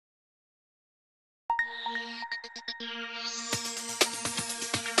Hey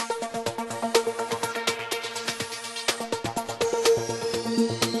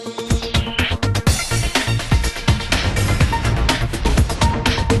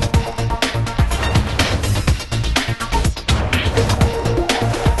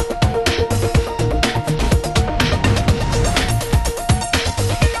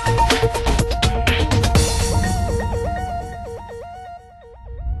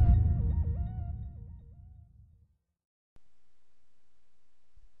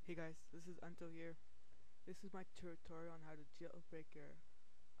guys, this is Until here. This is my tutorial on how to jailbreak your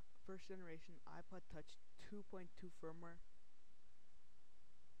first generation iPod Touch 2.2 firmware.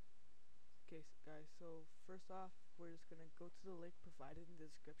 Okay guys, so first off, we're just gonna go to the link provided in the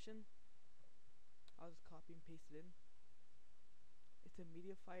description. I'll just copy and paste it in. It's a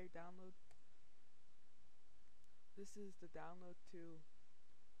MediaFire download. This is the download to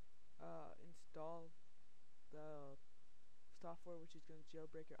install the software which is going to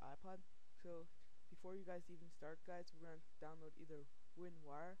jailbreak your iPod. So before you guys even start, guys, we're going to download either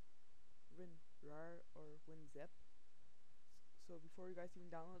WinRAR, or WinZip. So before you guys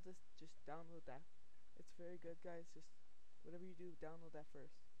even download this, just download that. It's very good, guys. Just whatever you do, download that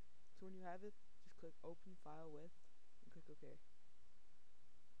first. So when you have it, just click open file with and click OK.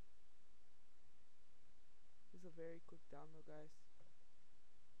 This is a very quick download, guys.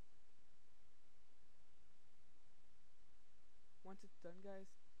 Once it's done, guys,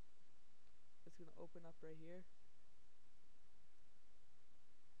 it's going to open up right here.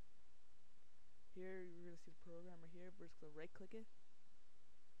 Here, you're going to see the program right here. We're just going to right click it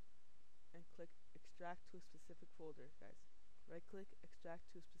and click extract to a specific folder, guys. Right click,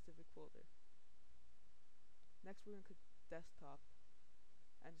 extract to a specific folder. Next, we're going to click desktop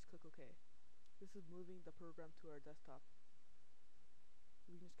and just click OK. This is moving the program to our desktop.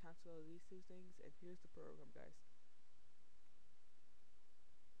 We can just cancel all these two things, and here's the program, guys.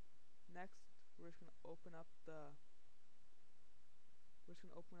 Next, we're just going to open up the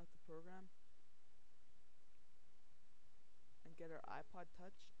program and get our iPod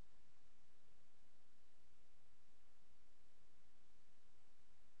Touch.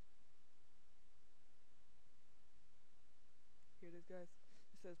 Here it is, guys.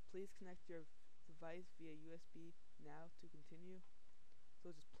 It says please connect your device via USB now to continue.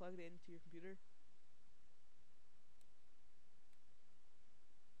 So just plug it into your computer.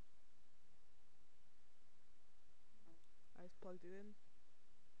 I just plugged it in,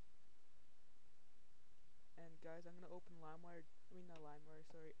 and guys, I'm gonna open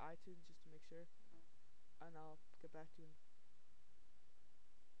iTunes just to make sure, and I'll get back to you.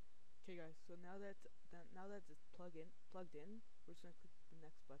 Okay, guys. So now that it's plugged in, we're just gonna click the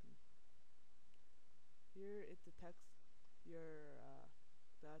next button. Here it detects your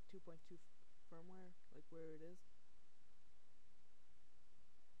the 2.2 firmware, like where it is.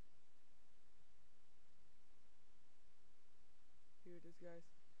 Here it is, guys.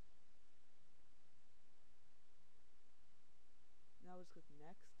 Now let's click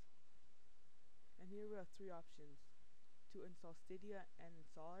next, and here we have three options: to install Stadia and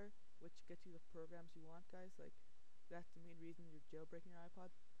Installer, which gets you the programs you want, guys. Like that's the main reason you're jailbreaking your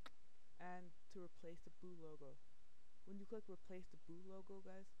iPod. And to replace the boot logo. When you click replace the boot logo,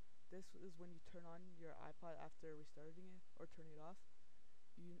 guys, this is when you turn on your iPod after restarting it or turning it off.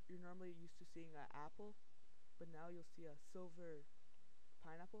 You're normally used to seeing an apple, but now you'll see a silver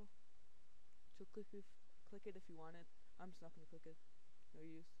pineapple. So click it if you want it. I'm just not going to click it. No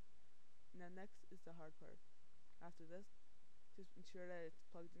use. And then next is the hard part. After this, just ensure that it's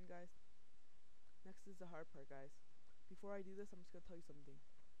plugged in, guys. Next is the hard part, guys. Before I do this, I'm just going to tell you something.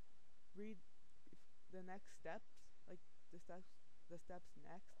 Read the next steps, like the steps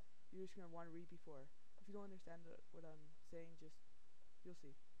next. You're just going to want to read before. If you don't understand what I'm saying, just you'll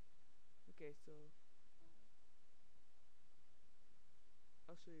see. Okay, so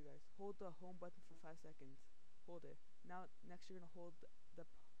I'll show you guys. Hold the home button for 5 seconds. Hold it. Now, next you're going to hold the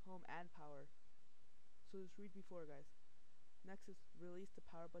home and power. So just read before, guys. Next is release the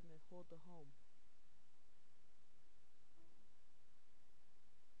power button and hold the home.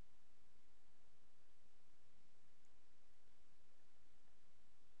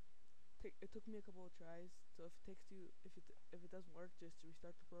 It took me a couple of tries, so if it doesn't work, just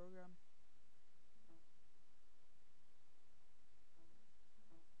restart the program.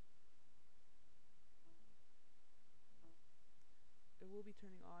 It will be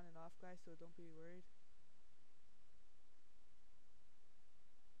turning on and off, guys, so don't be worried.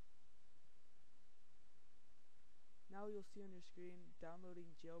 Now you'll see on your screen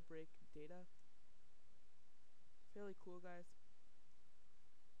downloading jailbreak data. Fairly cool, guys.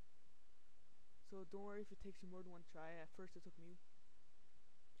 So So don't worry if it takes you more than one try. At first it took me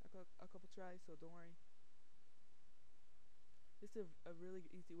a couple tries, so don't worry. This is a really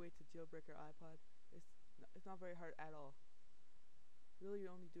easy way to jailbreak your iPod. It's not very hard at all. Really, you're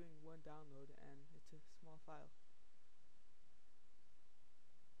only doing one download, and it's a small file.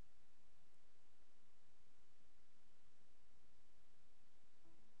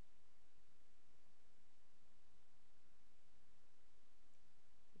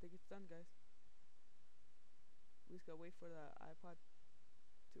 I think it's done, guys. We just gotta wait for the iPod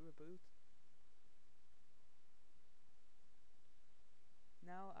to reboot.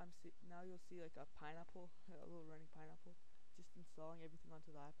 Now you'll see like a pineapple, a little running pineapple, just installing everything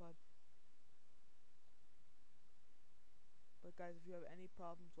onto the iPod. But guys, if you have any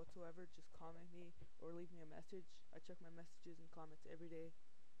problems whatsoever, just comment me or leave me a message. I check my messages and comments every day,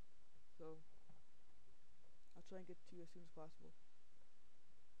 so I'll try and get to you as soon as possible.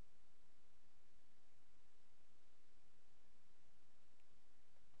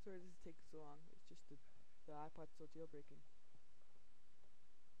 Sorry this is taking so long. It's just the iPod's still jailbreaking.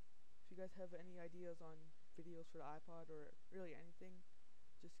 If you guys have any ideas on videos for the iPod or really anything,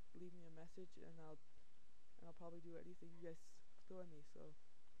 just leave me a message and I'll probably do anything you guys throw at me. So if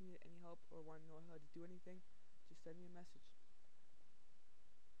you need any help or want to know how to do anything, just send me a message.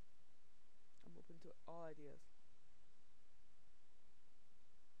 I'm open to all ideas.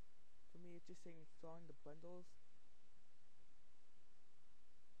 For me, it's just saying installing the bundles.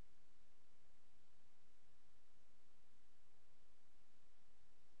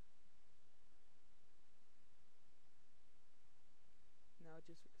 Now it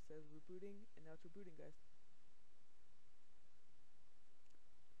just says rebooting, and now it's rebooting, guys.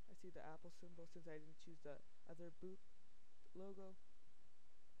 I see the Apple symbol since I didn't choose the other boot logo.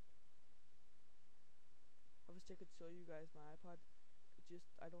 I wish I could show you guys my iPod.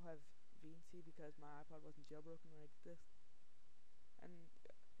 I don't have VNC because my iPod wasn't jailbroken when I did this. And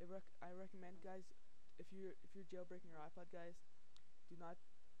I recommend, guys, if you're jailbreaking your iPod, guys, do not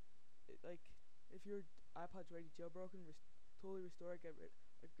like if your iPod's already jailbroken, totally restore it,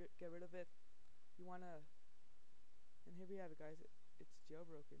 get rid of it. You wanna, and here we have it, guys. It's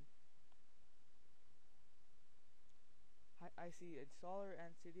jailbroken. I see installer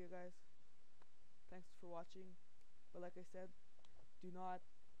and Cydia, guys. Thanks for watching. But like I said, do not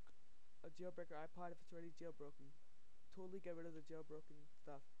jailbreak your iPod if it's already jailbroken. Totally get rid of the jailbroken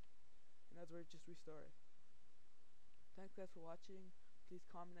stuff. In other words, just restore it. Thanks guys for watching. Please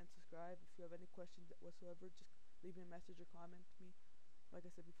comment and subscribe. If you have any questions whatsoever, just leave me a message or comment to me. Like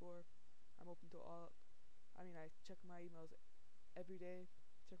I said before, I'm open to all. I check my emails every day,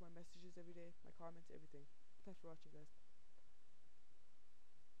 check my messages every day, my comments, everything. Thanks for watching, guys.